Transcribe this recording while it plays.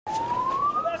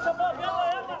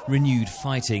Renewed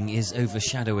fighting is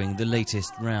overshadowing the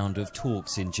latest round of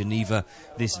talks in Geneva.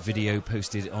 This video,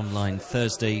 posted online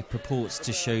Thursday, purports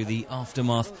to show the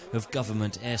aftermath of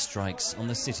government airstrikes on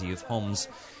the city of Homs.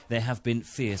 There have been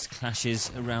fierce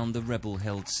clashes around the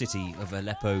rebel-held city of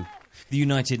Aleppo. The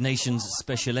United Nations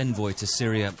Special Envoy to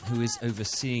Syria, who is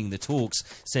overseeing the talks,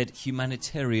 said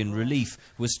humanitarian relief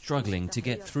was struggling to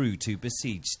get through to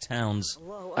besieged towns.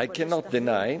 I cannot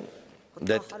deny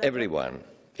that everyone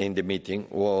in the meeting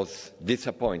was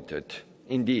disappointed,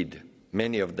 indeed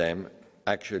many of them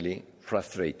actually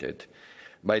frustrated,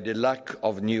 by the lack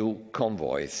of new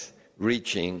convoys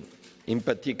reaching, in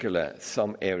particular,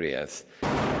 some areas.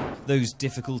 Those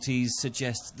difficulties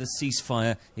suggest the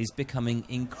ceasefire is becoming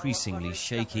increasingly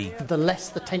shaky. The less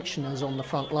the tension is on the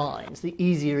front lines, the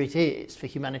easier it is for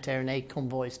humanitarian aid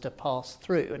convoys to pass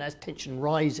through. And as tension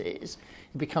rises,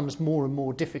 it becomes more and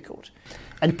more difficult.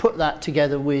 And put that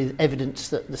together with evidence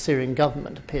that the Syrian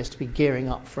government appears to be gearing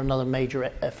up for another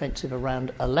major offensive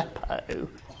around Aleppo.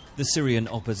 The Syrian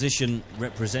opposition,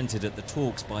 represented at the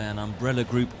talks by an umbrella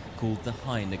group called the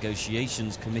High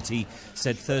Negotiations Committee,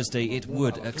 said Thursday it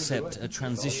would accept a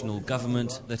transitional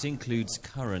government that includes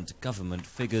current government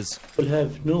figures. We'll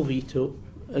have no veto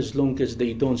as long as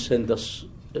they don't send us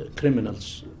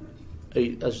criminals,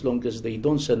 as long as they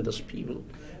don't send us people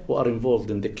who are involved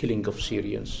in the killing of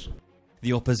Syrians.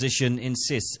 The opposition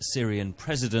insists Syrian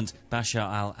President Bashar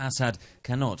al-Assad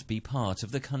cannot be part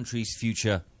of the country's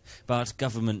future. But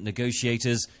government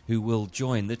negotiators, who will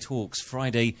join the talks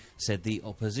Friday, said the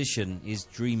opposition is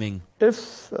dreaming.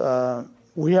 If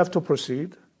we have to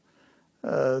proceed,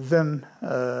 then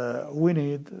we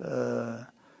need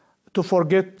to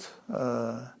forget,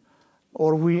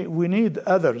 or we need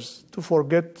others to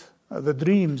forget the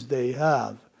dreams they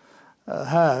have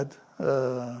had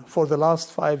for the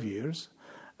last 5 years,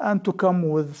 and to come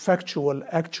with factual,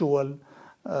 actual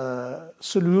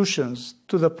solutions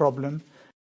to the problem.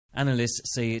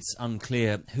 Analysts say it's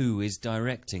unclear who is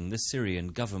directing the Syrian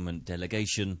government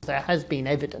delegation. There has been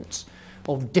evidence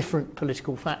of different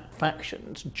political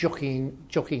factions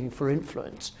jockeying for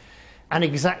influence, and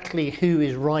exactly who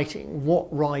is writing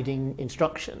what riding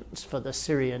instructions for the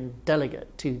Syrian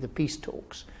delegate to the peace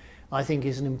talks, I think,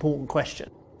 is an important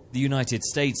question. The United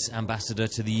States ambassador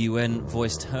to the UN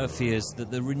voiced her fears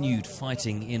that the renewed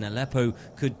fighting in Aleppo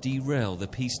could derail the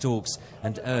peace talks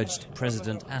and urged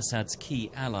President Assad's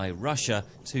key ally Russia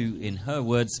to, in her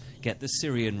words, get the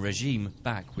Syrian regime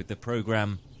back with the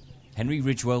programme. Henry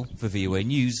Ridgwell for VOA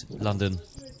News, London.